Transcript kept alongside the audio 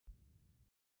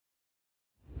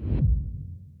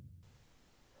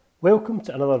Welcome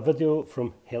to another video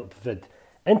from helpvid.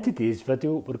 In today's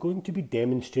video we're going to be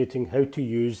demonstrating how to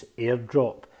use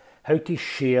AirDrop, how to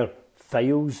share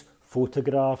files,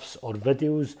 photographs or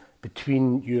videos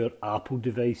between your Apple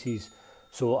devices.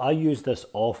 So I use this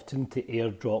often to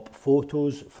AirDrop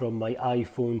photos from my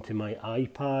iPhone to my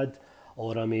iPad,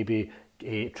 or I may be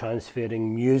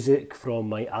transferring music from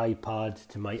my iPad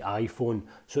to my iPhone.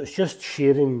 So it's just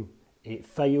sharing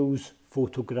files,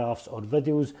 photographs or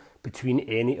videos between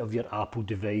any of your Apple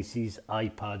devices,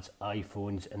 iPads,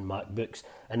 iPhones and MacBooks,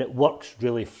 and it works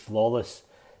really flawless,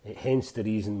 hence the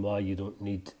reason why you don't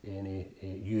need any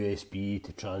USB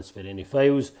to transfer any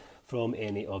files from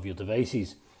any of your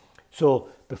devices. So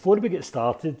before we get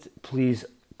started, please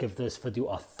give this video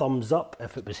a thumbs up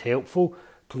if it was helpful.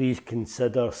 Please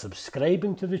consider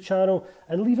subscribing to the channel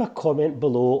and leave a comment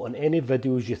below on any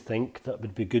videos you think that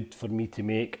would be good for me to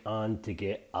make and to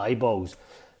get eyeballs.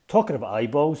 Talking about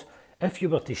eyeballs, if you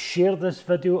were to share this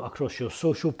video across your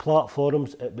social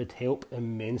platforms, it would help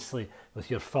immensely with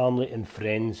your family and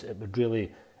friends. It would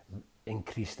really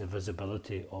increase the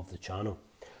visibility of the channel.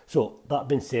 So that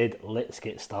being said, let's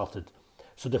get started.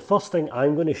 So the first thing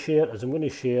I'm going to share is I'm going to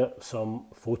share some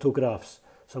photographs.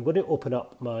 So I'm going to open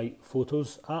up my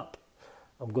Photos app.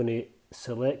 I'm going to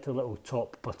select the little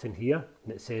top button here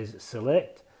and it says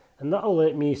select, and that'll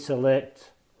let me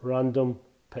select random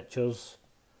pictures.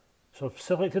 So I've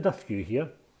selected a few here.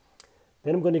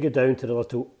 Then I'm going to go down to the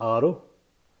little arrow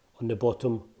on the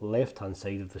bottom left hand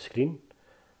side of the screen.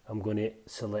 I'm going to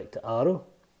select the arrow,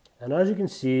 and as you can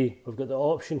see we've got the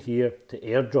option here to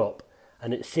AirDrop,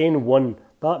 and it's saying one.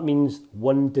 That means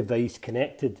one device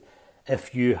connected.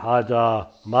 If you had a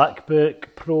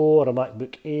MacBook Pro or a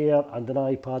MacBook Air and an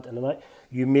iPad and an iPad,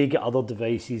 you may get other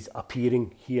devices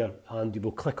appearing here, and you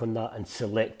will click on that and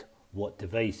select what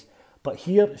device. But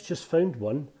here it's just found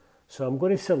one. So I'm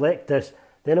going to select this,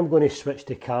 then I'm going to switch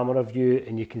to camera view,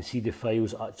 and you can see the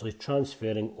files actually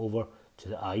transferring over to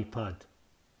the iPad.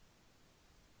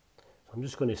 So I'm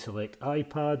just going to select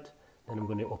iPad, then I'm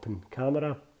going to open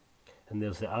camera, and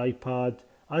there's the iPad.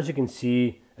 As you can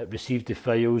see, it received the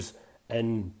files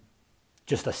in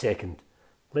just a second,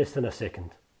 less than a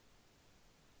second.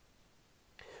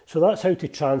 So that's how to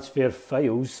transfer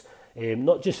files,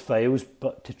 not just files,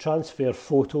 but to transfer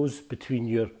photos between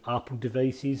your Apple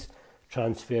devices,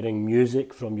 transferring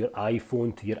music from your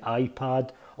iPhone to your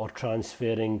iPad, or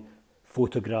transferring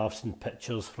photographs and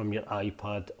pictures from your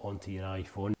iPad onto your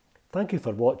iPhone. Thank you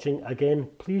for watching. Again,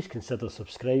 please consider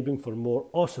subscribing for more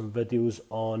awesome videos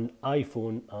on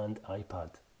iPhone and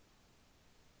iPad.